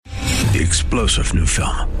The explosive new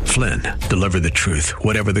film, Flynn, deliver the truth,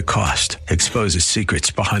 whatever the cost, exposes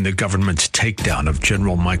secrets behind the government's takedown of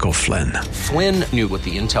General Michael Flynn. Flynn knew what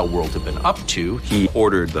the intel world had been up to. He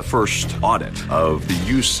ordered the first audit of the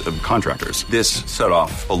use of contractors. This set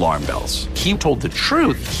off alarm bells. He told the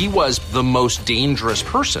truth. He was the most dangerous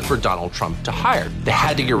person for Donald Trump to hire. They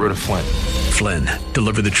had to get rid of Flynn. Flynn,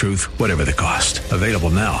 deliver the truth, whatever the cost. Available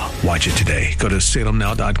now. Watch it today. Go to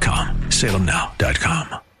salemnow.com.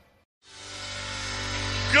 salemnow.com.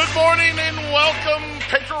 Good morning and welcome.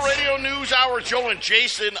 Patriot Radio News Hour, Joe and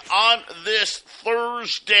Jason on this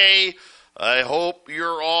Thursday. I hope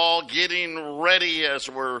you're all getting ready as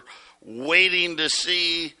we're waiting to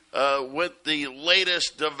see what the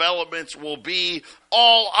latest developments will be.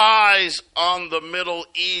 All eyes on the Middle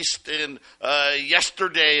East. And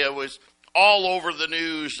yesterday it was all over the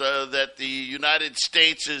news that the United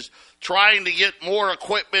States is trying to get more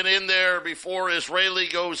equipment in there before Israeli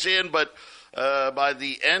goes in, but by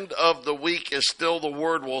the end of the week is still the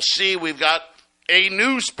word. We'll see. We've got a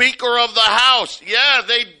new Speaker of the House. Yeah,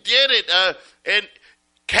 they did it. And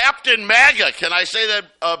Captain MAGA, can I say that?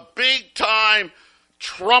 A big-time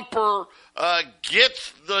Trumper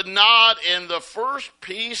gets the nod in the first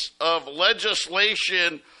piece of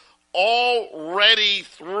legislation already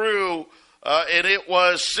through, and it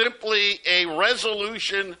was simply a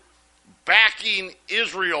resolution backing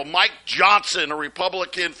Israel. Mike Johnson, a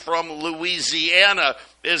Republican from Louisiana,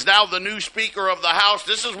 is now the new Speaker of the House.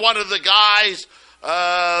 This is one of the guys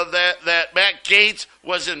that Matt Gaetz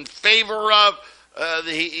was in favor of.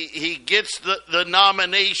 He gets the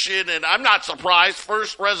nomination, and I'm not surprised.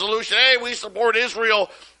 First resolution, hey, we support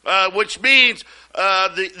Israel, which means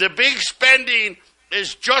the big spending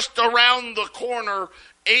is just around the corner.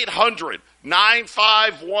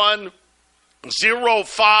 800-951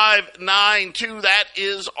 0592. That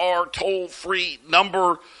is our toll-free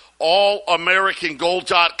number.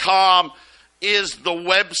 AllAmericanGold.com is the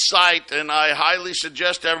website, and I highly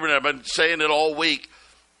suggest everyone, I've been saying it all week,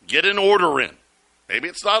 get an order in. Maybe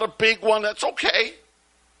it's not a big one, that's okay.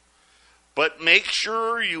 But make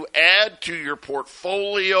sure you add to your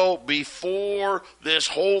portfolio before this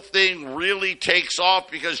whole thing really takes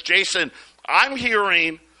off, because, Jason, I'm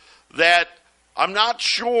hearing that I'm not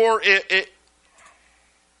sure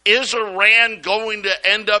is Iran going to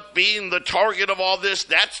end up being the target of all this?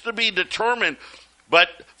 That's to be determined. But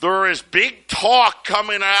there is big talk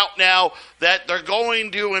coming out now that they're going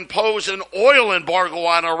to impose an oil embargo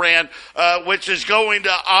on Iran, which is going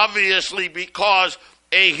to obviously cause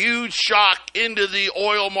a huge shock into the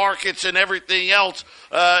oil markets and everything else.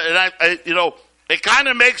 It kind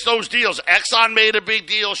of makes those deals. Exxon made a big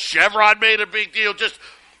deal. Chevron made a big deal. Just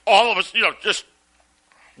all of us, just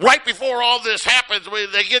right before all this happens,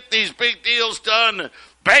 they get these big deals done.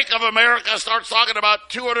 Bank of America starts talking about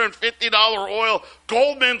 $250 oil.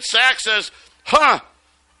 Goldman Sachs says,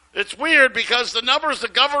 it's weird because the numbers the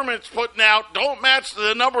government's putting out don't match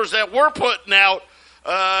the numbers that we're putting out.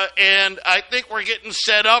 And I think we're getting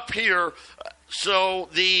set up here. So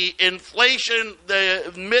the inflation, they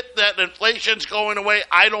admit that inflation's going away.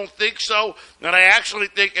 I don't think so. And I actually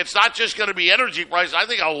think it's not just going to be energy prices. I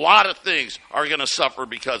think a lot of things are going to suffer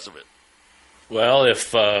because of it. Well,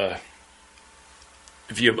 if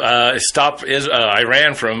you stop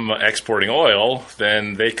Iran from exporting oil,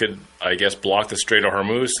 then they could, I guess, block the Strait of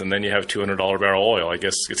Hormuz, and then you have $200 barrel oil. I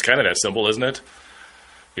guess it's kind of that simple, isn't it?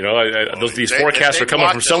 These forecasts are coming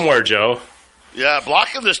from somewhere, Joe. Yeah,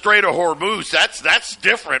 blocking the Strait of Hormuz, that's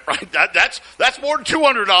different, right? That's more than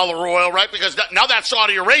 $200 oil, right? Because now that's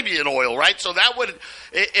Saudi Arabian oil, right? So that would,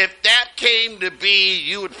 if that came to be,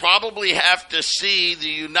 you would probably have to see the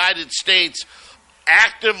United States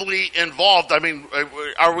actively involved. I mean,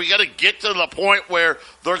 are we going to get to the point where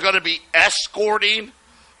they're going to be escorting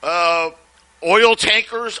oil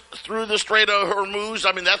tankers through the Strait of Hormuz?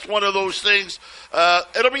 I mean, that's one of those things.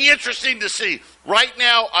 It'll be interesting to see. Right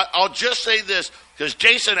now, I'll just say this, because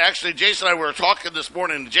Jason and I were talking this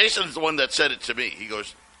morning, and Jason's the one that said it to me. He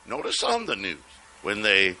goes, notice on the news, when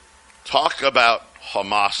they talk about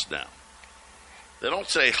Hamas now, they don't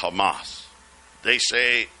say Hamas. They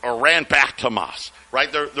say Iran-backed Hamas,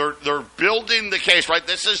 right? They're building the case, right?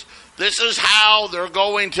 This is how they're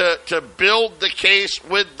going to build the case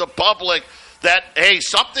with the public that, hey,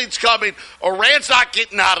 something's coming. Iran's not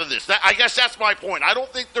getting out of this. I guess that's my point. I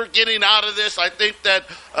don't think they're getting out of this. I think that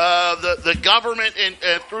the government and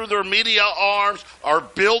through their media arms are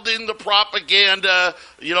building the propaganda,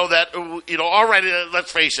 already,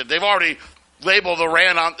 let's face it, they've already labeled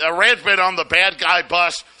Iran. Iran's been on the bad guy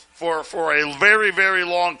bus for a very, very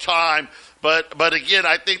long time. But again,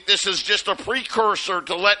 I think this is just a precursor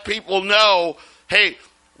to let people know, hey,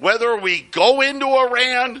 whether we go into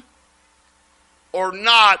Iran or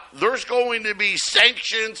not, there's going to be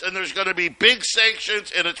sanctions, and there's going to be big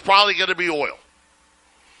sanctions, and it's probably going to be oil.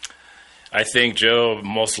 I think, Joe,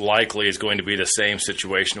 most likely is going to be the same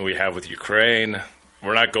situation we have with Ukraine.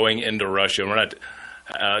 We're not going into Russia. We're not.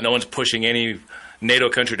 No one's pushing any NATO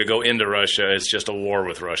country to go into Russia. It's just a war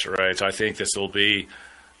with Russia, right? So I think this will be.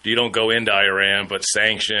 You don't go into Iran, but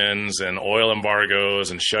sanctions and oil embargoes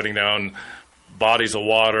and shutting down bodies of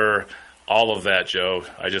water, all of that, Joe.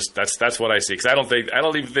 That's what I see. Because I don't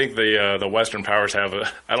even think the Western powers have.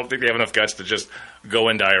 I don't think they have enough guts to just go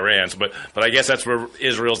into Iran. So, but I guess that's where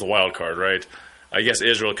Israel's the wild card, right? I guess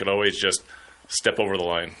Israel can always just step over the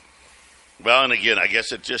line. Well, and again, I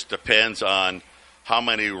guess it just depends on how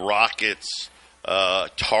many rockets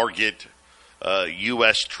target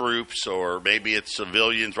U.S. troops, or maybe it's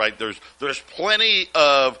civilians, right? There's plenty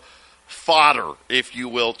of fodder, if you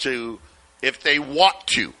will, to if they want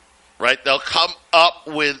to, right? They'll come up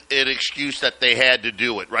with an excuse that they had to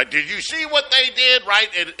do it, right? Did you see what they did, right?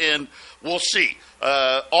 And we'll see.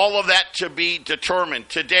 All of that to be determined.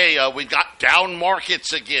 Today, we got down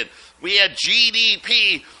markets again. We had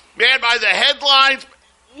GDP. Man, by the headlines,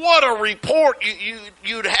 what a report.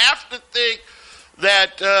 You'd have to think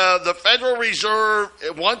that the Federal Reserve,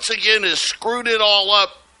 once again, has screwed it all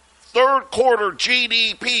up. Third quarter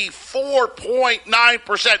GDP,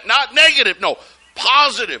 4.9%. Not negative, no,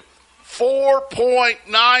 positive.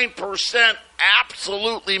 4.9%.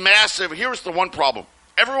 Absolutely massive. Here's the one problem.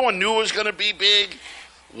 Everyone knew it was going to be big.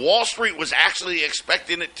 Wall Street was actually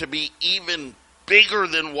expecting it to be even bigger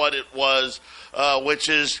than what it was, which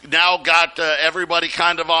has now got everybody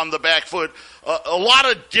kind of on the back foot. A lot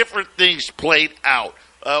of different things played out.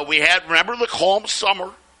 We had, remember the calm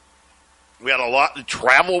summer? We had a lot. The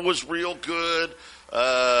travel was real good.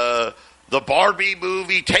 The Barbie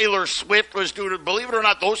movie, Taylor Swift was doing it. Believe it or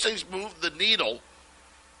not, those things moved the needle.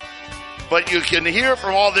 But you can hear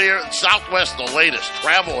from all the Southwest, the latest.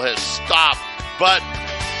 Travel has stopped. But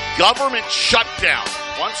government shutdown.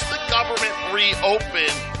 Once the government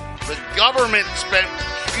reopened, the government spent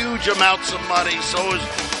huge amounts of money. So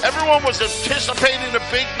everyone was anticipating a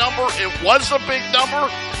big number. It was a big number.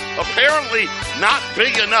 Apparently not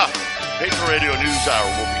big enough. Patriot Radio News Hour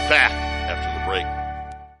will be back after the break.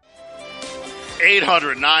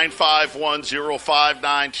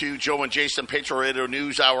 800-951-0592. Joe and Jason, Patriot Radio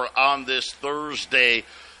News Hour on this Thursday.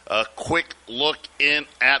 A quick look in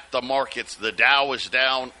at the markets. The Dow is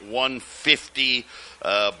down 150,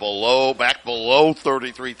 back below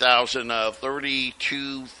 33,000,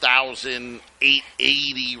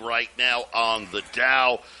 32,880 right now on the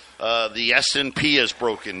Dow. The S&P has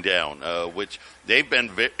broken down, which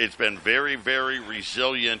it's been very, very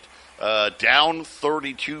resilient. Down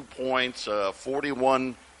 32 points,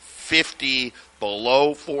 4150,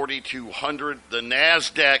 below 4,200. The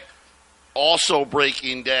NASDAQ also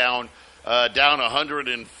breaking down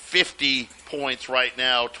 150 points right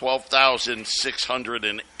now,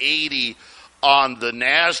 12,680 on the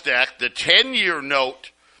NASDAQ. The 10-year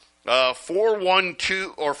note,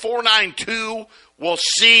 412 or 492. We'll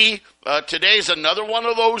see. Today's another one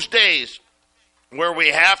of those days where we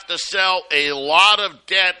have to sell a lot of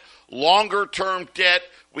debt, longer-term debt.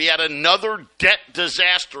 We had another debt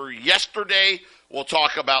disaster yesterday. We'll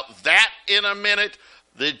talk about that in a minute.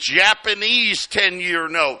 The Japanese 10-year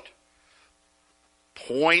note,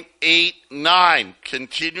 0.89,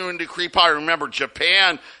 continuing to creep higher. Remember,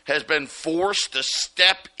 Japan has been forced to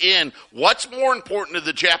step in. What's more important to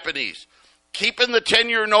the Japanese? Keeping the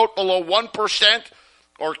 10-year note below 1%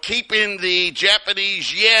 or keeping the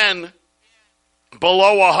Japanese yen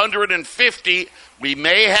below 150? We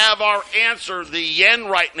may have our answer. The yen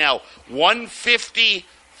right now,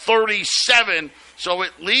 150.37. So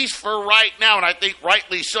at least for right now, and I think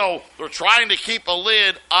rightly so, they're trying to keep a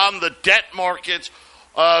lid on the debt markets.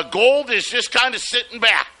 Gold is just kind of sitting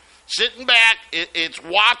back. It's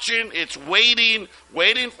watching, it's waiting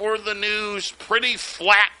for the news. Pretty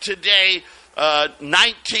flat today.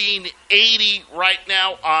 1980 right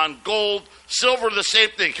now on gold. Silver, the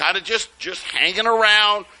same thing, kind of just hanging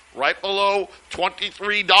around right below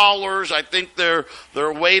 $23. I think they're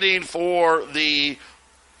waiting for the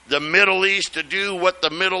Middle East to do what the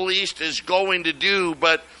Middle East is going to do.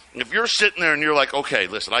 But if you're sitting there and you're like, okay,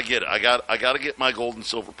 listen, I get it. I got to get my gold and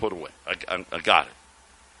silver put away. I got it.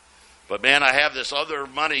 But man, I have this other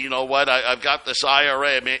money. You know what? I've got this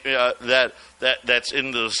IRA that's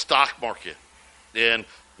in the stock market, and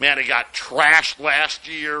man, it got trashed last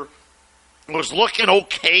year. It was looking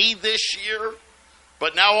okay this year,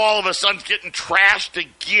 but now all of a sudden it's getting trashed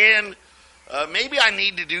again. Maybe I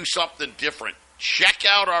need to do something different. Check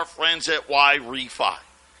out our friends at Y Refi.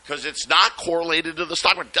 because it's not correlated to the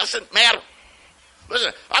stock market. It doesn't matter.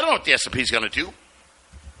 Listen, I don't know what the S&P is going to do.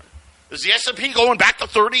 Is the S&P going back to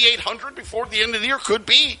 3,800 before the end of the year? Could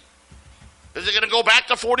be. Is it going to go back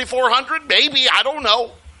to 4,400? Maybe. I don't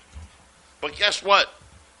know. But guess what?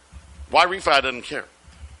 Why refi doesn't care.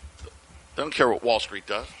 Doesn't care what Wall Street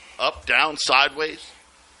does. Up, down, sideways.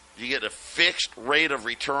 You get a fixed rate of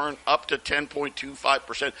return up to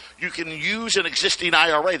 10.25%. You can use an existing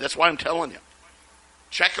IRA. That's why I'm telling you.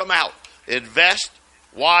 Check them out.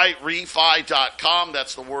 InvestYRefi.com.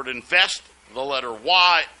 That's the word invest. The letter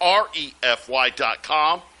Y,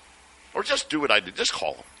 REFY.com. Or just do what I did. Just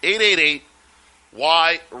call them.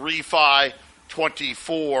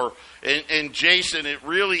 888-YREFI-24. And Jason, it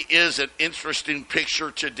really is an interesting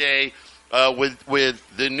picture today with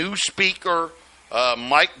the new speaker,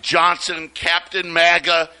 Mike Johnson, Captain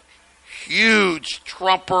MAGA, huge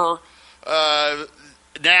Trumper,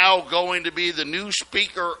 now going to be the new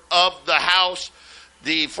Speaker of the House.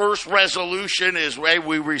 The first resolution is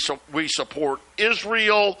we support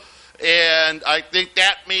Israel, and I think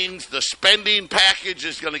that means the spending package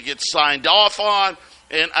is going to get signed off on,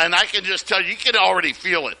 and I can just tell you can already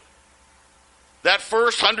feel it. That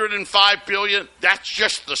first $105 billion, that's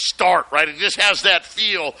just the start, right? It just has that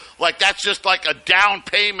feel like that's just like a down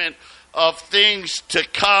payment of things to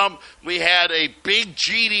come. We had a big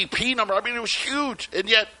GDP number. I mean, it was huge, and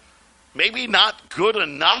yet maybe not good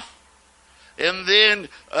enough. And then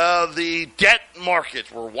the debt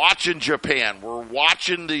markets. We're watching Japan. We're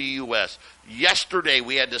watching the U.S. Yesterday,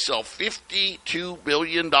 we had to sell $52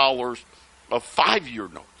 billion of 5-year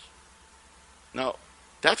notes. Now,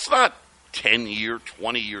 that's not 10-year,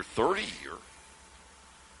 20-year, 30-year.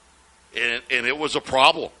 And it was a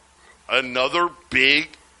problem. Another big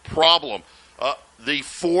problem. The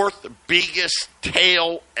fourth biggest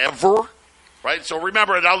tail ever. Right? So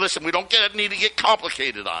remember, now listen, we don't need to get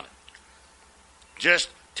complicated on it. Just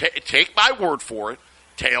take my word for it.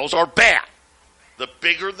 Tails are bad. The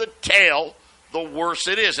bigger the tail, the worse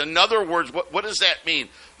it is. In other words, what does that mean?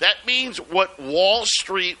 That means what Wall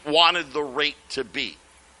Street wanted the rate to be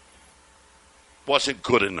wasn't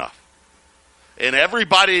good enough. And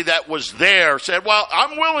everybody that was there said, well,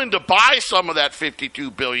 I'm willing to buy some of that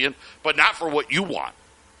 $52 billion, but not for what you want.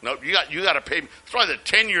 No, you got to pay me. That's why the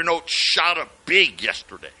 10-year note shot up big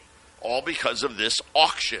yesterday, all because of this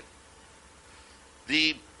auction.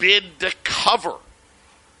 The bid to cover,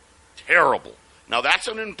 terrible. Now, that's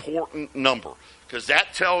an important number because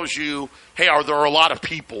that tells you, hey, are there a lot of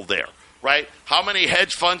people there, right? How many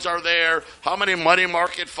hedge funds are there? How many money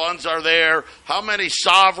market funds are there? How many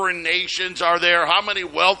sovereign nations are there? How many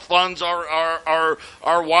wealth funds are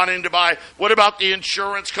wanting to buy? What about the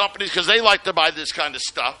insurance companies? Because they like to buy this kind of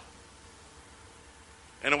stuff.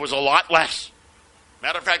 And it was a lot less.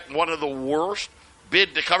 Matter of fact, one of the worst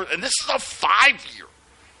bid to cover, and this is a 5-year.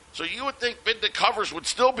 So you would think bid to covers would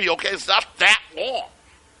still be okay. It's not that long.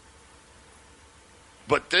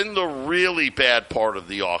 But then the really bad part of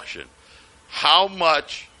the auction, how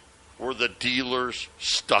much were the dealers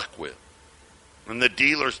stuck with? And the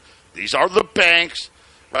dealers, these are the banks,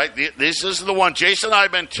 right? This is the one. Jason and I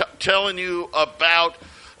have been telling you about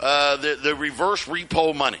the reverse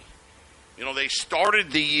repo money. You know, they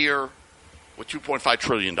started the year with $2.5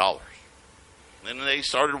 trillion. Then they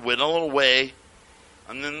started whittling away.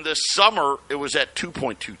 And then this summer, it was at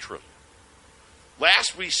 $2.2 trillion.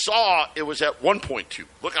 Last we saw, it was at $1.2.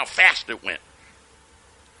 Look how fast it went.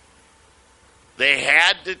 They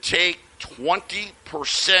had to take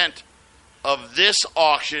 20% of this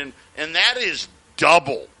auction, and that is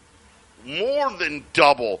double, more than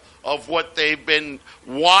double of what they've been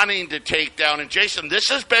wanting to take down. And Jason, this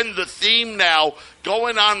has been the theme now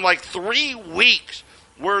going on like 3 weeks,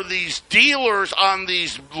 where these dealers on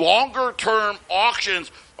these longer-term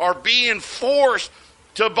auctions are being forced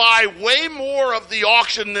to buy way more of the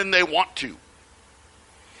auction than they want to.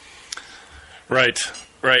 Right,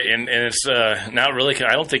 and it's not really.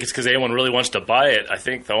 I don't think it's because anyone really wants to buy it. I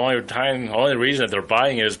think the only reason that they're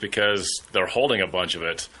buying it is because they're holding a bunch of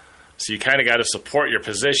it. So you kind of got to support your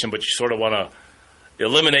position, but you sort of want to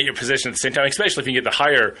eliminate your position at the same time, especially if you can get the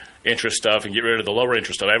higher interest stuff and get rid of the lower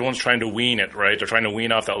interest stuff. Everyone's trying to wean it, right? They're trying to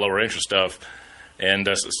wean off that lower interest stuff. And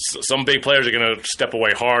some big players are going to step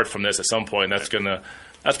away hard from this at some point. That's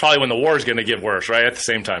probably when the war is going to get worse, right? At the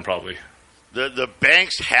same time, probably. The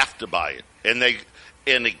banks have to buy it.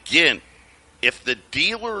 And again, if the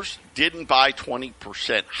dealers didn't buy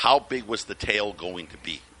 20%, how big was the tail going to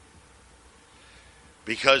be?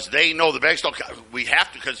 Because they know the banks don't. We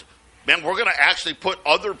have to, because man, we're going to actually put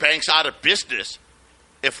other banks out of business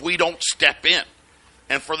if we don't step in.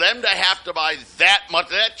 And for them to have to buy that much,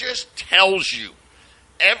 that just tells you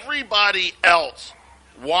everybody else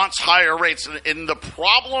wants higher rates. And the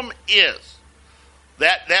problem is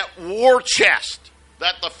that war chest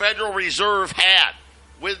that the Federal Reserve had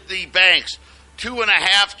with the banks,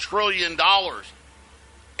 $2.5 trillion,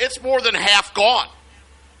 it's more than half gone.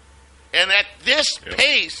 And at this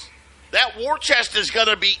pace, that war chest is going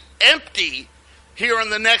to be empty here in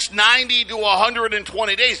the next 90 to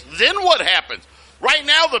 120 days. Then what happens? Right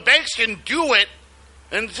now, the banks can do it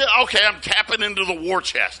and say, okay, I'm tapping into the war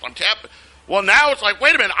chest. Well, now it's like,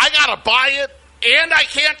 wait a minute, I got to buy it and I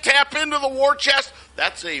can't tap into the war chest.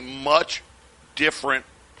 That's a much different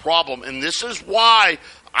problem. And this is why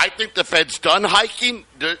I think the Fed's done hiking,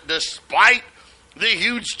 despite the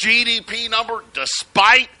huge GDP number,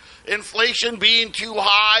 despite inflation being too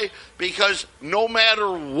high, because no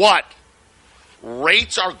matter what,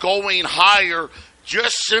 rates are going higher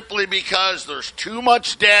just simply because there's too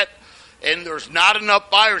much debt and there's not enough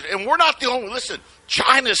buyers. And we're not the only, listen,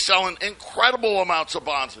 China's selling incredible amounts of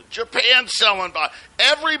bonds. Japan's selling bonds.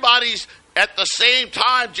 Everybody's at the same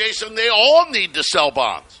time, Jason, they all need to sell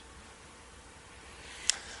bonds.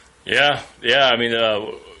 Yeah. I mean,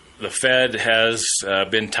 the Fed has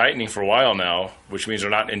been tightening for a while now, which means they're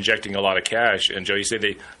not injecting a lot of cash. And Joe, you say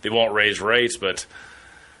they won't raise rates, but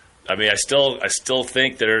I mean, I still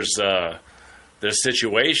think there's this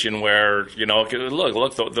situation where, you know,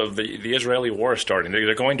 look, the Israeli war is starting.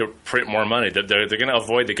 They're going to print more money. They're going to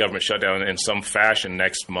avoid the government shutdown in some fashion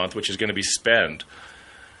next month, which is going to be spend.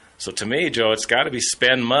 So to me, Joe, it's got to be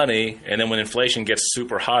spend money, and then when inflation gets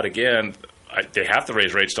super hot again, they have to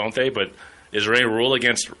raise rates, don't they? But is there any rule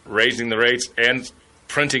against raising the rates and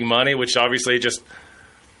printing money, which obviously just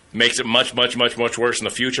makes it much, much, much, much worse in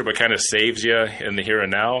the future, but kind of saves you in the here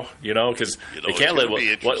and now, you know? Because they can't live.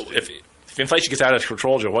 If inflation gets out of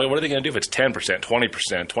control, Joe, what are they going to do if it's 10%,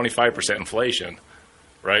 20%, 25% inflation,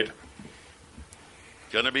 right?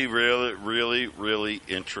 Going to be really, really, really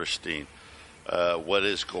interesting what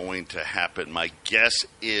is going to happen. My guess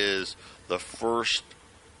is the first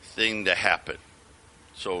thing to happen.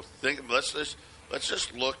 So let's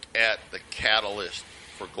just look at the catalyst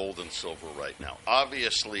for gold and silver right now.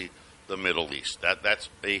 Obviously, the Middle East. That's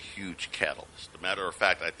a huge catalyst. As a matter of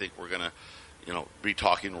fact, I think we're going to, be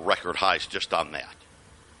talking record highs just on that.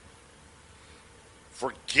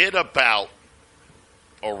 Forget about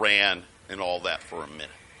Iran and all that for a minute,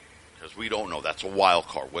 because we don't know. That's a wild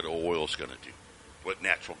card. What oil is going to do, what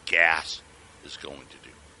natural gas is going to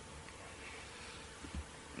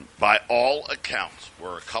do. By all accounts,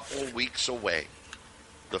 we're a couple of weeks away.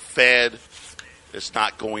 The Fed is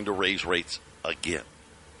not going to raise rates again.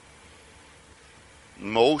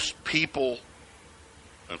 Most people,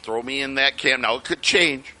 and throw me in that camp, now it could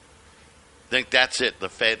change, think that's it. The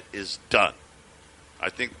Fed is done. I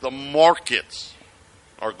think the markets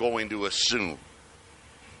are going to assume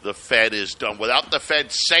the Fed is done. Without the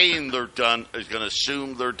Fed saying they're done, is going to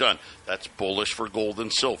assume they're done. That's bullish for gold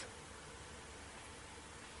and silver.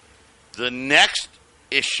 The next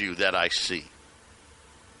issue that I see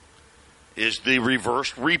is the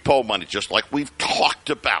reverse repo money, just like we've talked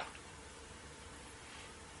about.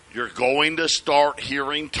 You're going to start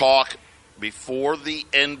hearing talk before the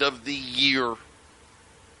end of the year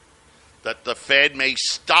that the Fed may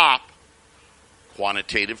stop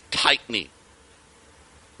quantitative tightening.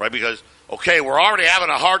 Right? Because, okay, we're already having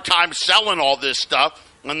a hard time selling all this stuff,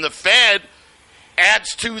 and the Fed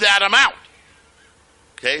adds to that amount.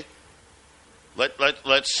 Okay?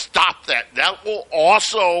 Let's stop that. That will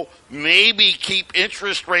also maybe keep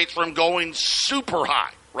interest rates from going super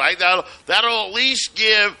high, right? That'll at least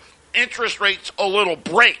give interest rates a little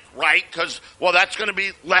break, right? Because, that's going to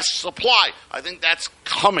be less supply. I think that's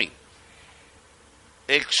coming.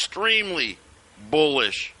 Extremely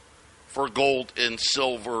bullish for gold and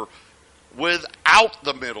silver without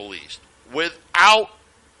the Middle East, without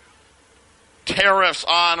tariffs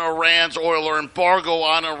on Iran's oil or embargo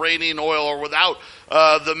on Iranian oil, or without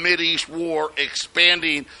the Mideast war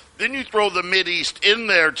expanding. Then you throw the Mideast in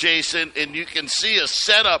there, Jason, and you can see a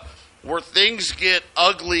setup where things get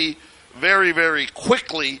ugly very, very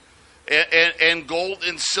quickly, and gold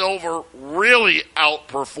and silver really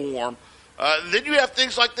outperform. Then you have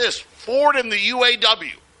things like this. Ford and the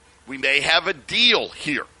UAW. We may have a deal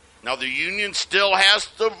here. Now, the union still has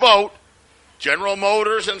to vote. General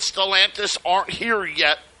Motors and Stellantis aren't here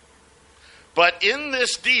yet. But in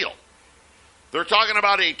this deal, they're talking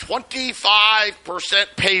about a 25%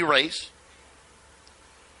 pay raise.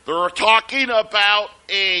 They're talking about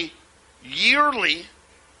a yearly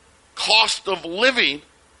cost of living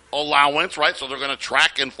allowance, right? So they're going to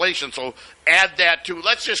track inflation. So add that to,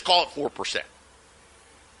 let's just call it 4%.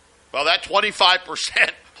 Well, that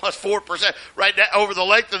 25% plus 4%. Right now, over the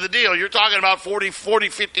length of the deal, you're talking about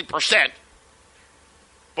 50%.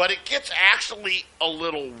 But it gets actually a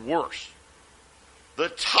little worse. The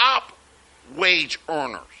top wage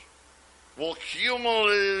earners will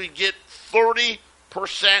cumulatively get 30%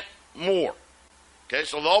 more. Okay,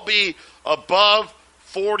 so they'll be above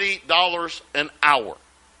 $40 an hour.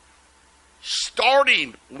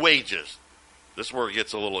 Starting wages, this is where it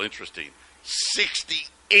gets a little interesting,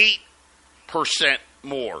 68%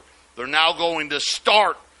 more. They're now going to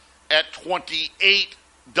start at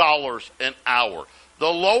 $28 an hour. The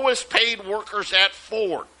lowest paid workers at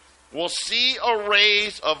Ford will see a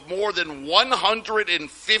raise of more than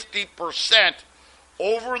 150%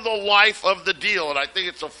 over the life of the deal, and I think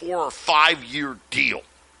it's a 4 or 5 year deal.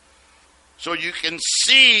 So you can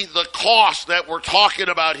see the cost that we're talking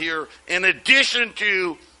about here, in addition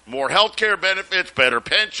to more health care benefits, better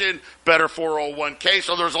pension, better 401k.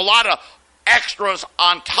 So there's a lot of extras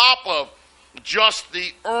on top of just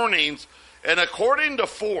the earnings. And according to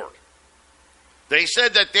Ford, they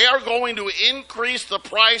said that they are going to increase the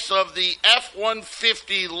price of the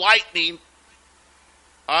F-150 Lightning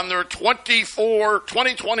on their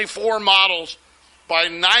 2024 models by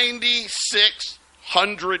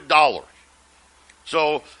 $9,600.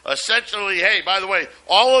 So essentially, hey, by the way,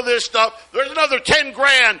 all of this stuff, there's another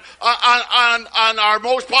 $10,000 on our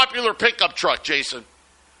most popular pickup truck, Jason.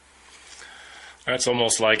 That's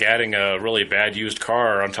almost like adding a really bad used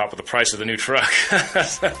car on top of the price of the new truck.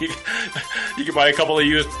 You can buy a couple of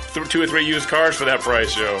 2 or 3 used cars for that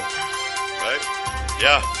price, Joe. Right?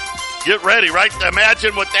 Yeah. Get ready, right?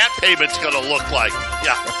 Imagine what that payment's going to look like.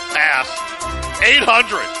 Yeah, pass.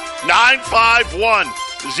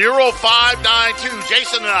 800-951-0592.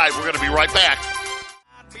 Jason and I, we're going to be right back.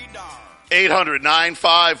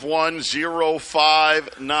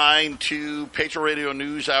 800-951-0592. Patriot Radio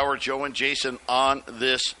News Hour. Joe and Jason on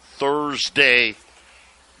this Thursday.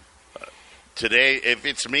 Today, if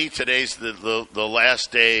it's me, today's the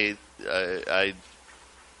last day.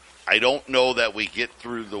 I don't know that we get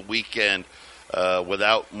through the weekend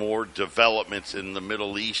without more developments in the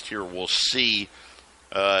Middle East here. We'll see.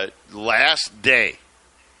 Last day,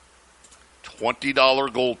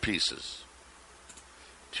 $20 gold pieces.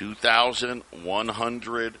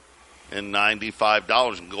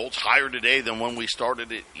 $2,195. And gold's higher today than when we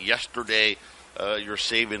started it yesterday. You're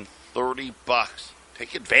saving $30.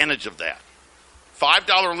 Take advantage of that.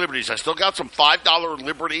 $5 liberties. I still got some $5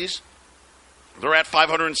 liberties. They're at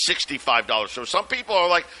 $565. So some people are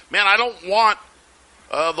like, man, I don't want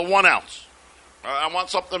the 1 ounce. I want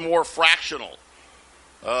something more fractional.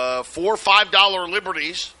 4 $5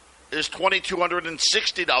 liberties is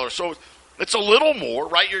 $2,260. So it's a little more,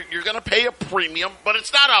 right? You're going to pay a premium, but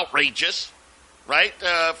it's not outrageous, right?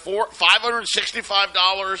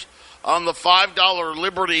 $565 on the $5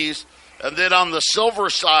 liberties, and then on the silver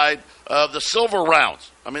side, the silver rounds.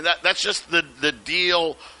 I mean, that's just the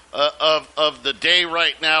deal of the day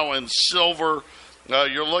right now in silver.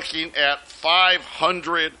 You're looking at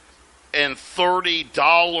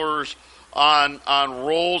 $530 on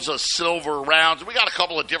rolls of silver rounds. We got a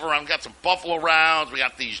couple of different rounds. We got some buffalo rounds. We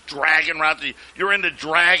got these dragon rounds. You're into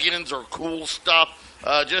dragons or cool stuff.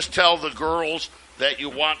 Just tell the girls that you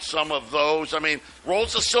want some of those. I mean,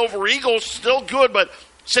 rolls of silver eagles, still good, but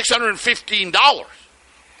 $615.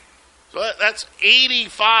 So that's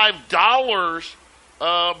 $85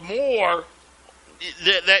 more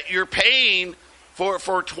that you're paying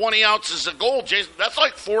for 20 ounces of gold. Jason, that's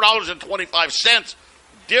like $4.25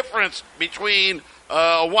 difference between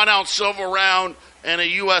a 1 ounce silver round and a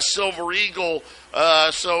U.S. Silver Eagle.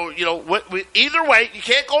 So, either way, you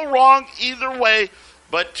can't go wrong either way,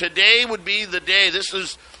 but today would be the day. This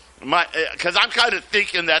is because I'm kind of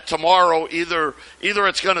thinking that tomorrow either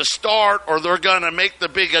it's going to start or they're going to make the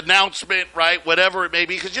big announcement, right, whatever it may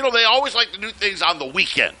be, because, they always like to do things on the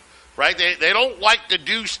weekend, right? They don't like to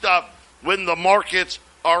do stuff when the markets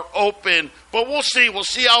are open, but we'll see. We'll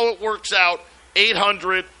see how it works out.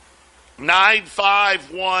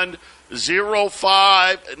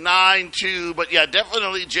 800-951-0592. But, yeah,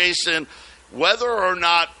 definitely, Jason, whether or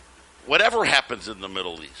not, whatever happens in the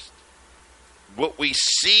Middle East, what we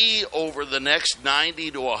see over the next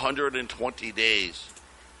 90 to 120 days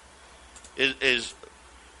is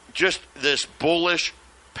just this bullish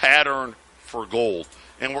pattern for gold.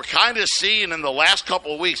 And we're kind of seeing in the last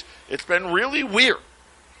couple of weeks, it's been really weird.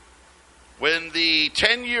 When the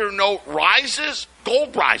 10-year note rises,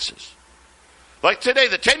 gold rises. Like today,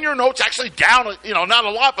 the 10-year note's actually down, not a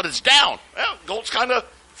lot, but it's down. Well, gold's kind of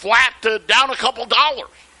flat to down a couple dollars.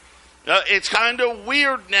 It's kind of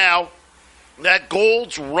weird now that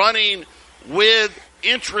gold's running with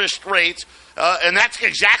interest rates. And that's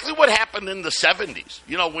exactly what happened in the 70s.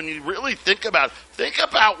 You know, when you really think about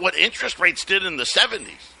what interest rates did in the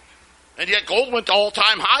 70s. And yet gold went to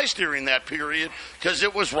all-time highs during that period because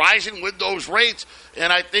it was rising with those rates.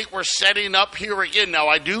 And I think we're setting up here again. Now,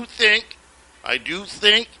 I do think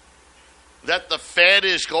that the Fed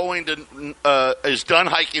is is done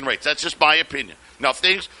hiking rates. That's just my opinion. Now,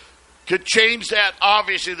 things could change that.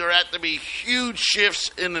 Obviously, there have to be huge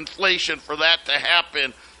shifts in inflation for that to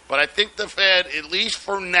happen. But I think the Fed, at least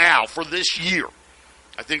for now, for this year,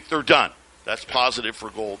 I think they're done. That's positive for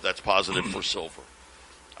gold. That's positive for silver.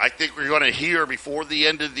 I think we're going to hear before the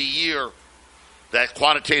end of the year that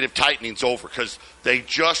quantitative tightening's over because they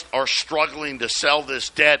just are struggling to sell this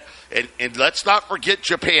debt. And let's not forget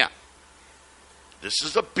Japan. This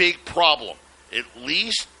is a big problem. At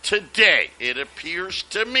least today, it appears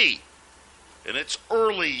to me, and it's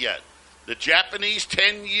early yet, the Japanese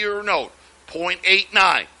 10-year note,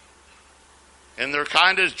 0.89. And they're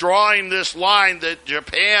kind of drawing this line that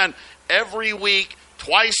Japan every week,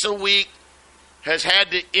 twice a week, has had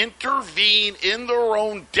to intervene in their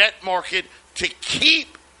own debt market to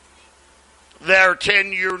keep their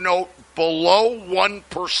 10-year note below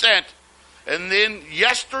 1%. And then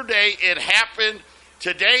yesterday it happened.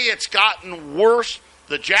 Today it's gotten worse.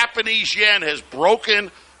 The Japanese yen has broken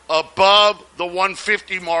above the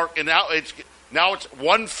 150 mark, and now it's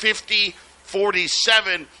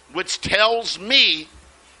 150.47, which tells me,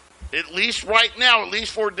 at least right now, at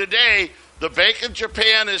least for today, the Bank of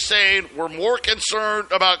Japan is saying we're more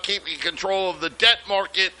concerned about keeping control of the debt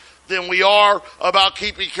market than we are about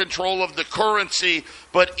keeping control of the currency.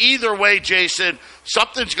 But either way, Jason,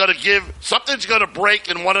 something's going to break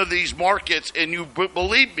in one of these markets, and you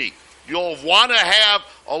believe me, you'll want to have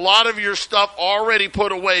a lot of your stuff already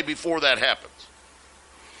put away before that happens.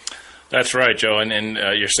 That's right, Joe. And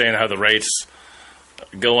you're saying how the rates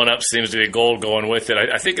going up seems to be gold going with it.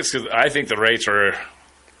 I think it's 'cause I think the rates are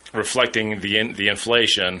reflecting the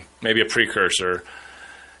inflation, maybe a precursor.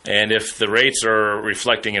 And if the rates are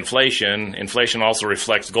reflecting inflation, inflation also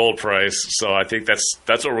reflects gold price. So I think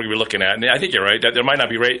that's what we're looking at. And I think you're right. There might not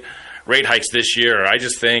be rate hikes this year. I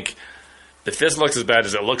just think if this looks as bad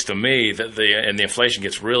as it looks to me, that the inflation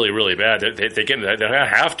gets really, really bad, they're going to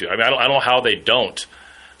have to. I mean, I don't know how they don't.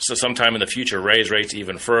 So sometime in the future, raise rates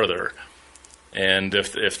even further. And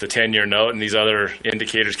if the 10-year note and these other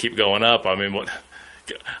indicators keep going up, can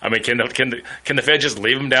the Fed just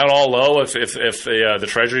leave them down all low if the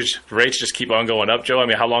Treasury rates just keep on going up, Joe? I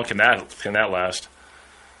mean, how long can that last?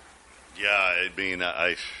 Yeah, I mean,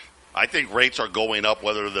 I think rates are going up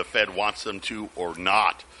whether the Fed wants them to or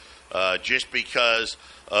not, just because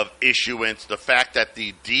of issuance, the fact that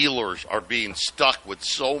the dealers are being stuck with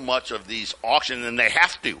so much of these auctions, and they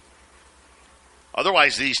have to.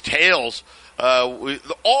 Otherwise, these tails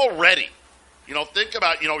already, think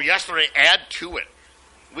about, yesterday, add to it.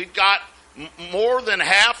 We've got more than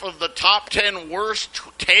half of the top 10 worst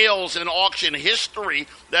tails in auction history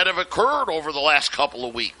that have occurred over the last couple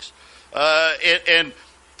of weeks. And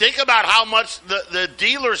think about how much the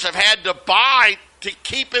dealers have had to buy to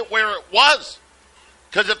keep it where it was.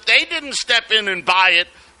 Because if they didn't step in and buy it,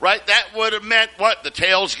 right, that would have meant what? The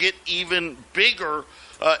tails get even bigger.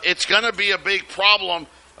 It's going to be a big problem.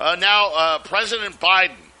 Now, President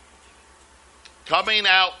Biden coming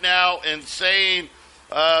out now and saying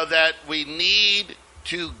that we need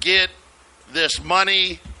to get this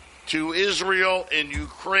money to Israel and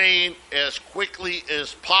Ukraine as quickly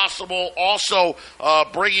as possible. Also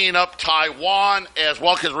bringing up Taiwan as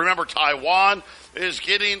well, because remember, Taiwan is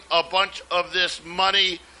getting a bunch of this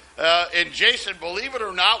money. And Jason, believe it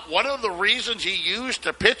or not, one of the reasons he used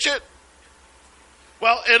to pitch it,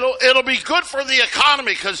 well, it'll be good for the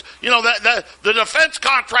economy because, the defense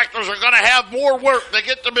contractors are going to have more work. They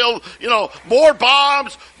get to build, more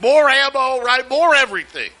bombs, more ammo, right, more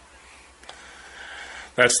everything.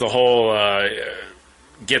 That's the whole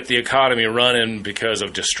get the economy running because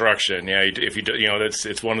of destruction. Yeah, if you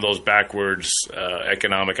it's one of those backwards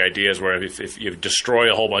economic ideas where if you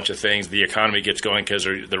destroy a whole bunch of things, the economy gets going because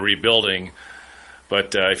they're rebuilding.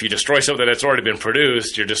 But if you destroy something that's already been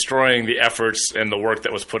produced, you're destroying the efforts and the work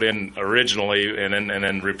that was put in originally, and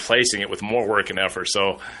then replacing it with more work and effort.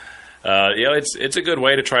 So, it's a good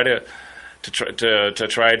way to try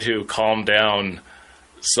to calm down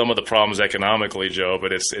some of the problems economically, Joe.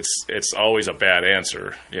 But it's always a bad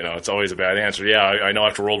answer. It's always a bad answer. Yeah, I know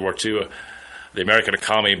after World War II, the American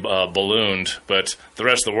economy ballooned, but the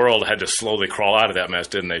rest of the world had to slowly crawl out of that mess,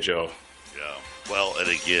 didn't they, Joe? Yeah. Well, and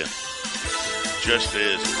again, just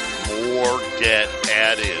as more debt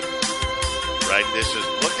added, right?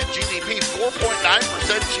 Look at GDP,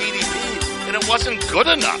 4.9% GDP, and it wasn't good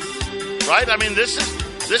enough. right? I mean, this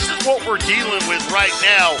is what we're dealing with right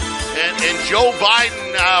now. And Joe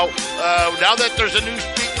Biden now that there's a new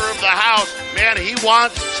Speaker of the House, man, he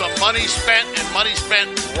wants some money spent, and money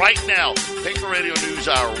spent right now. Patriot Radio News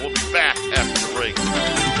Hour. We'll be back after the break.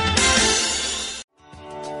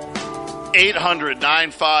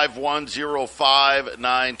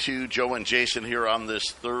 800-951-0592. Joe and Jason here on this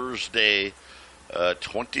Thursday.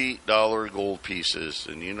 $20 gold pieces.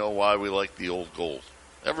 And you know why we like the old gold.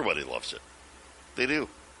 Everybody loves it. They do.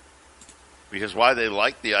 Because why they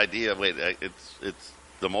like the idea of, wait, it's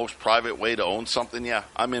the most private way to own something? Yeah,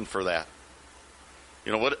 I'm in for that.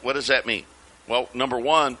 You know, what does that mean? Well, number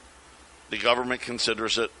one, the government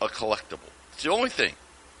considers it a collectible. It's the only thing.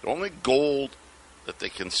 The only gold that they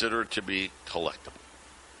consider to be collectible.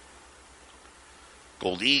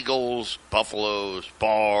 Gold eagles, buffaloes,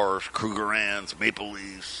 bars, Krugerrands, maple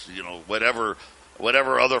leafs, you know, whatever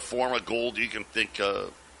other form of gold you can think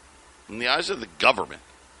of. In the eyes of the government,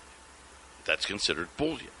 that's considered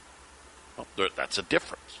bullion. Well, that's a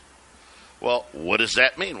difference. Well, what does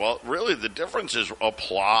that mean? Well, really, the differences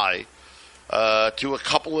apply to a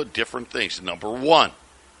couple of different things. Number one,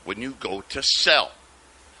 when you go to sell,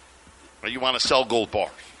 or you want to sell gold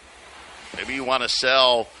bars. Maybe you want to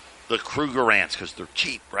sell the Krugerrands because they're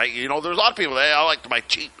cheap, right? You know, there's a lot of people that, hey, I like to buy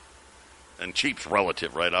cheap. And cheap's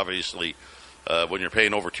relative, right? Obviously, when you're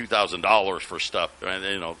paying over $2,000 for stuff, and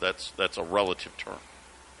you know, that's a relative term.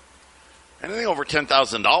 Anything over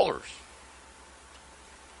 $10,000,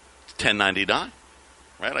 it's $10.99,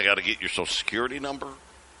 right? I got to get your Social Security number.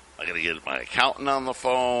 I got to get my accountant on the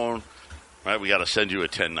phone, right? We got to send you a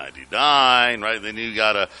 1099, right? Then you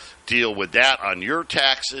got to deal with that on your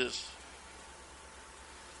taxes.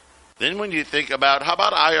 Then when you think about, how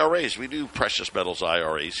about IRAs? We do precious metals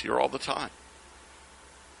IRAs here all the time.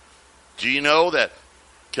 Do you know that,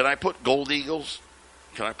 can I put gold eagles?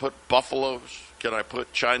 Can I put buffaloes? Can I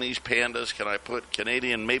put Chinese pandas? Can I put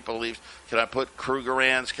Canadian maple leafs? Can I put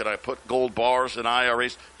Krugerrands? Can I put gold bars in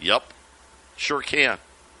IRAs? Yep, sure can.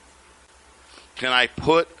 Can I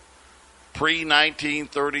put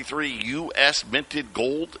pre-1933 U.S. minted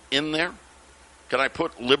gold in there? Can I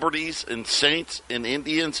put Liberties and Saints and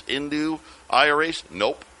Indians into IRAs?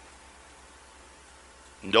 Nope.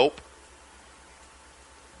 Nope.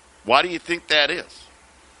 Why do you think that is?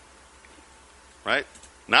 Right?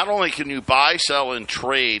 Not only can you buy, sell, and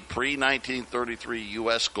trade pre-1933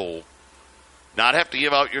 U.S. gold, not have to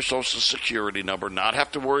give out your Social Security number, not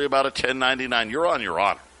have to worry about a 1099, you're on your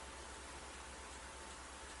honor.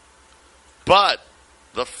 But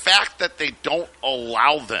the fact that they don't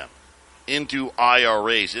allow them into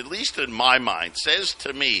IRAs, at least in my mind, says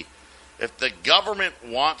to me, if the government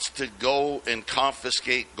wants to go and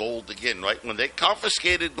confiscate gold again, right? When they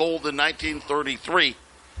confiscated gold in 1933,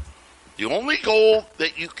 the only gold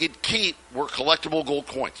that you could keep were collectible gold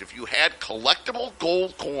coins. If you had collectible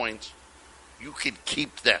gold coins, you could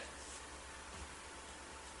keep them.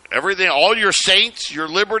 Everything, all your Saints, your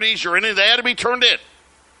Liberties, your anything, they had to be turned in.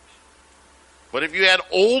 But if you had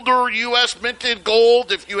older U.S. minted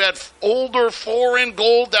gold, if you had older foreign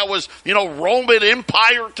gold that was, you know, Roman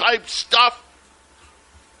Empire type stuff,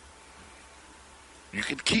 you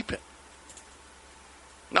could keep it.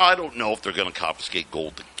 Now, I don't know if they're going to confiscate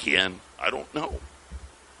gold again. I don't know.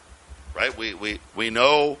 Right? We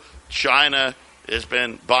know China has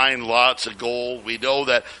been buying lots of gold. We know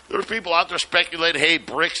that there's people out there speculating, hey,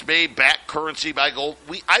 BRICS may back currency by gold.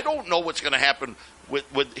 I don't know what's going to happen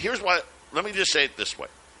with here's why. Let me just say it this way.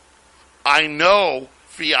 I know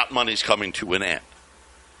fiat money's coming to an end.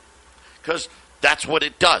 Because that's what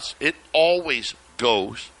it does. It always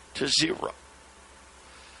goes to zero.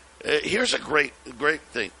 Here's a great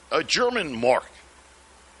thing. A German mark.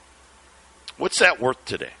 What's that worth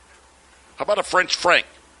today? How about a French franc?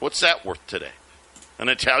 What's that worth today? An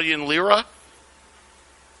Italian lira?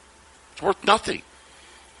 It's worth nothing.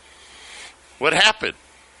 What happened?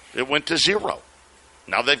 It went to zero.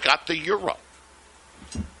 Now they've got the euro,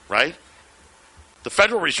 right? The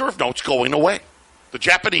Federal Reserve note's going away. The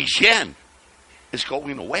Japanese yen is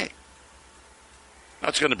going away. Now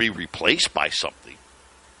it's going to be replaced by something,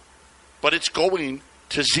 but it's going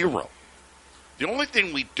to zero. The only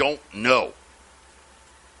thing we don't know,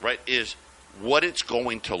 right, is what it's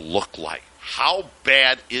going to look like. How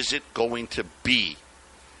bad is it going to be?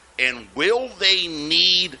 And will they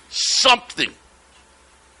need something?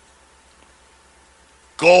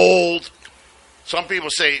 Gold. Some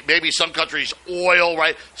people say maybe some countries oil,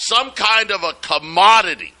 right? Some kind of a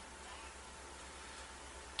commodity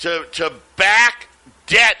to back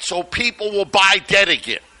debt so people will buy debt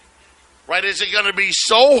again. Right? Is it going to be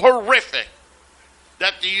so horrific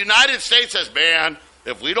that the United States says, man,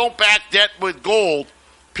 If we don't back debt with gold,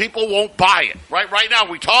 people won't buy it. Right now,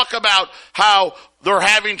 we talk about how they're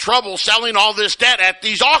having trouble selling all this debt at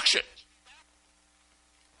these auctions.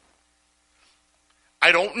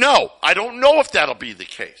 I don't know. I don't know if that'll be the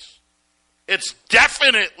case. It's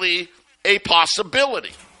definitely a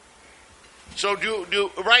possibility. So do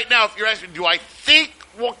right now, if you're asking, do I think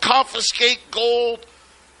we'll confiscate gold?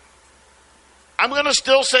 I'm going to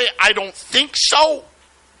still say I don't think so.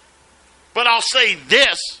 But I'll say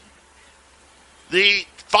this.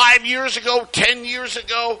 5 years ago, 10 years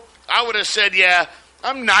ago, I would have said, yeah,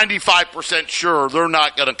 I'm 95% sure they're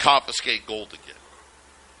not going to confiscate gold again.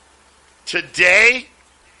 Today,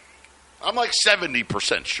 I'm like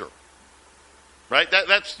 70% sure. Right?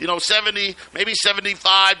 That's, 70, maybe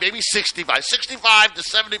 75, maybe 65. 65 to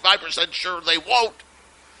 75% sure they won't.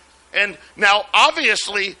 And now,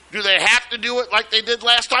 obviously, do they have to do it like they did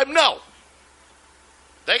last time? No.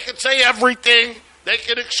 They can say everything. They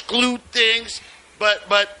can exclude things. But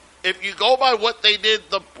if you go by what they did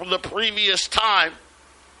the previous time,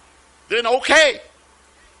 then okay.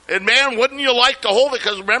 And, man, wouldn't you like to hold it?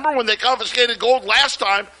 Because remember when they confiscated gold last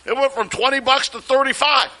time, it went from $20 to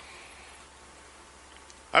 $35.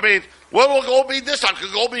 I mean, what will gold be this time?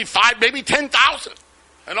 Could gold be $5, maybe $10,000?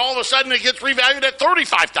 And all of a sudden it gets revalued at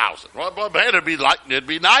 $35,000. Well, man, it'd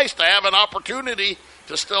be nice to have an opportunity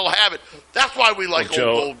to still have it. That's why we like old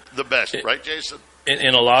gold the best, right, Jason?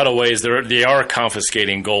 In a lot of ways, they are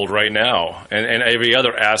confiscating gold right now and every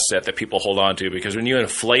other asset that people hold on to, because when you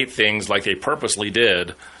inflate things like they purposely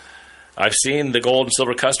did, I've seen the gold and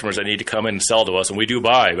silver customers that need to come in and sell to us, and we do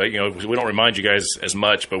buy. But we don't remind you guys as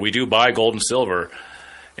much, but we do buy gold and silver.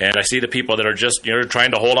 And I see the people that are just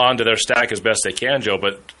trying to hold on to their stack as best they can, Joe,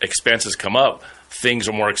 but expenses come up. Things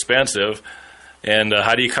are more expensive. And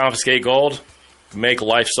how do you confiscate gold? Make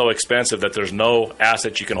life so expensive that there's no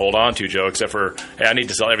asset you can hold on to, Joe, except for, hey, I need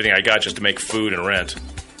to sell everything I got just to make food and rent.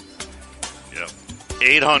 Yeah.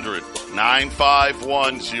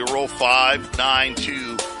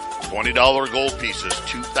 800-951-0592. $20 gold pieces,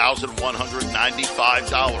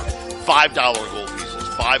 $2,195. $5 gold pieces,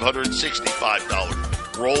 $565.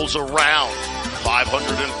 Rolls around,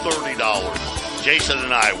 $530. Jason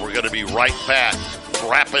and I, we're going to be right back,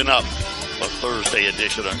 wrapping up a Thursday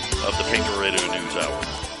edition of the Patriot Radio News Hour.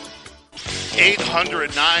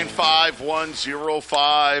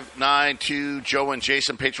 800-951-0592. Joe and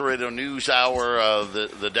Jason, Patriot Radio News Hour.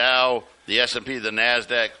 The Dow, the S&P, the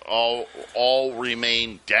NASDAQ all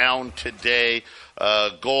remain down today.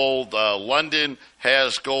 Gold, London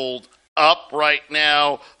has gold up right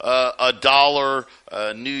now, $1.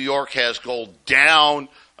 New York has gold down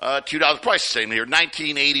 $2. Price the same here,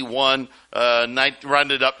 1981.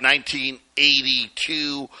 Rounded up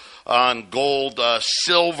 1982 on gold.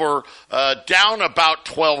 Silver down about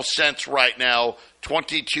 12 cents right now,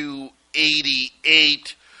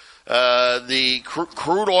 22.88. The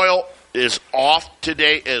crude oil is off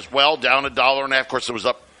today as well, down $1.50. Of course, it was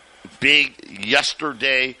up big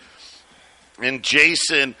yesterday. And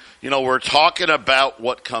Jason, we're talking about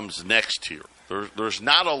what comes next here. There's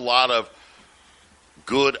not a lot of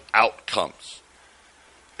good outcomes.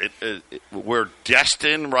 We're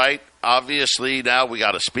destined, right? Obviously, now we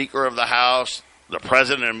got a Speaker of the House. The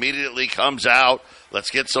president immediately comes out.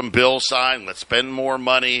 Let's get some bills signed. Let's spend more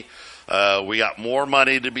money. We got more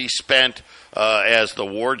money to be spent as the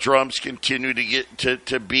war drums continue to get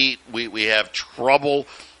to beat. We have trouble,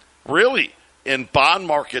 really, in bond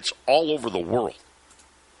markets all over the world.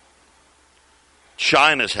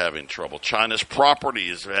 China's having trouble. China's property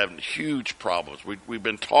is having huge problems. We've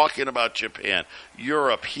been talking about Japan,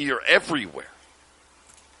 Europe, here, everywhere.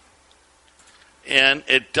 And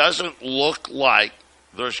it doesn't look like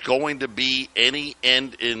there's going to be any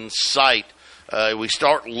end in sight. We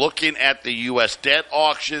start looking at the U.S. debt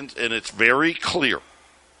auctions, and it's very clear.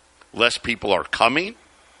 Less people are coming.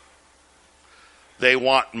 They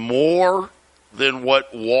want more than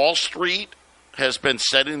what Wall Street has been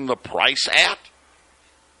setting the price at.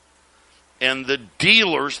 And the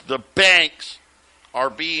dealers, the banks, are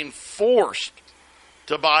being forced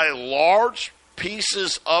to buy large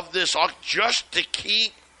pieces of this just to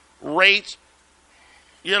keep rates,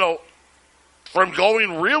 from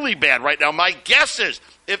going really bad right now. My guess is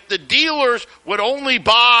if the dealers would only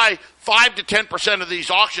buy 5 to 10% of these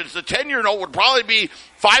auctions, the 10-year note would probably be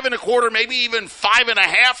 5.25%, maybe even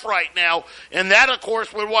 5.5% right now. And that, of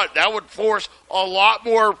course, would what? That would force a lot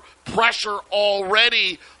more pressure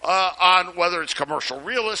already on whether it's commercial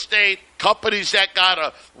real estate, companies that got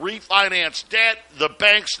to refinance debt, the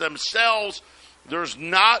banks themselves. There's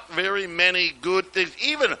not very many good things.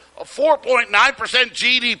 Even a 4.9%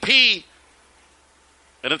 GDP,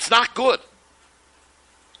 and it's not good.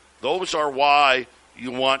 Those are why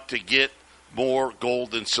you want to get more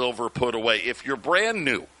gold and silver put away. If you're brand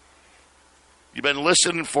new, you've been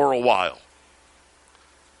listening for a while,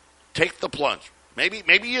 take the plunge.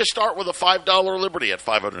 Maybe you start with a $5 Liberty at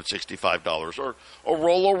 $565 or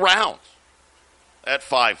roll around at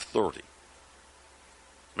 $530.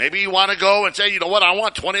 Maybe you want to go and say, you know what, I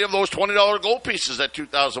want 20 of those $20 gold pieces at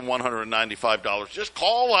 $2,195. Just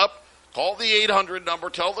call up, call the 800 number,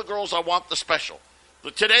 tell the girls I want the special.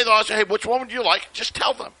 But today they'll say, hey, which one would you like? Just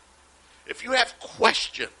tell them. If you have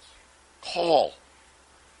questions, call.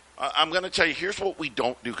 I'm going to tell you, here's what we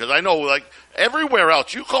don't do, because I know, like, everywhere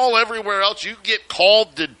else, you call everywhere else, you get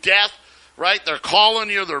called to death, right? They're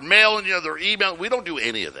calling you, they're mailing you, they're emailing. We don't do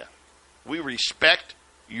any of that. We respect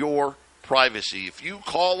your privacy. If you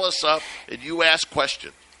call us up and you ask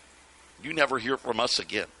questions, you never hear from us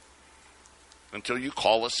again until you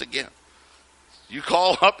call us again. You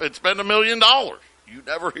call up and spend $1 million. You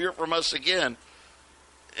never hear from us again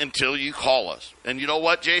until you call us. And you know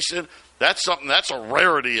what, Jason? That's something, that's a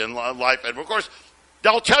rarity in life. And, of course,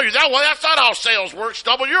 they'll tell you that, well, that's not how sales works,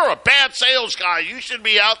 Stubble. You're a bad sales guy. You should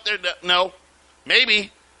be out there. No,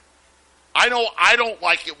 maybe. I know I don't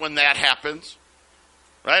like it when that happens,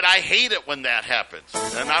 right? I hate it when that happens.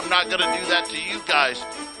 And I'm not going to do that to you guys.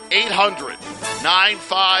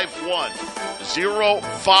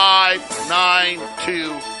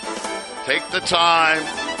 800-951-0592. Take the time.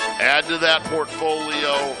 Add to that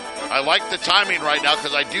portfolio. I like the timing right now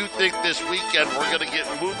because I do think this weekend we're going to get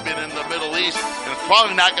movement in the Middle East, and it's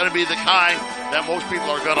probably not going to be the kind that most people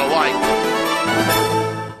are going to like.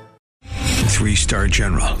 3-star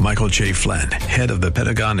General Michael J. Flynn, head of the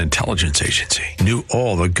Pentagon Intelligence Agency, knew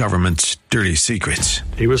all the government's dirty secrets.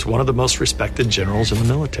 He was one of the most respected generals in the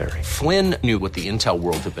military. Flynn knew what the intel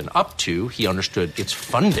world had been up to. He understood its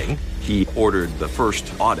funding. He ordered the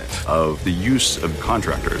first audit of the use of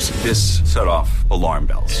contractors. This set off alarm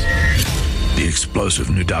bells. The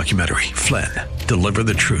explosive new documentary, Flynn, Deliver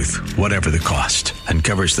the Truth, Whatever the Cost,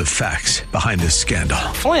 uncovers the facts behind this scandal.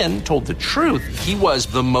 Flynn told the truth. He was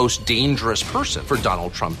the most dangerous person for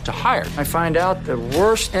Donald Trump to hire. I find out the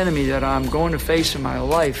worst enemy that I'm going to face in my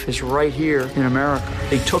life is right here in America.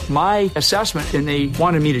 They took my assessment and they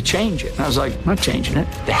wanted me to change it. And I was like, I'm not changing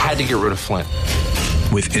it. They had to get rid of Flynn.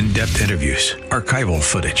 With in-depth interviews, archival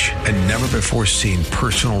footage, and never-before-seen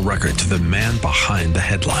personal records of the man behind the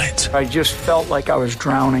headlines. I just felt like I was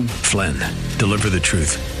drowning. Flynn, Deliver the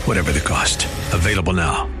Truth, Whatever the Cost. Available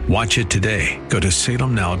now. Watch it today. Go to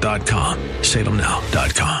salemnow.com.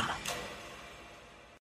 salemnow.com.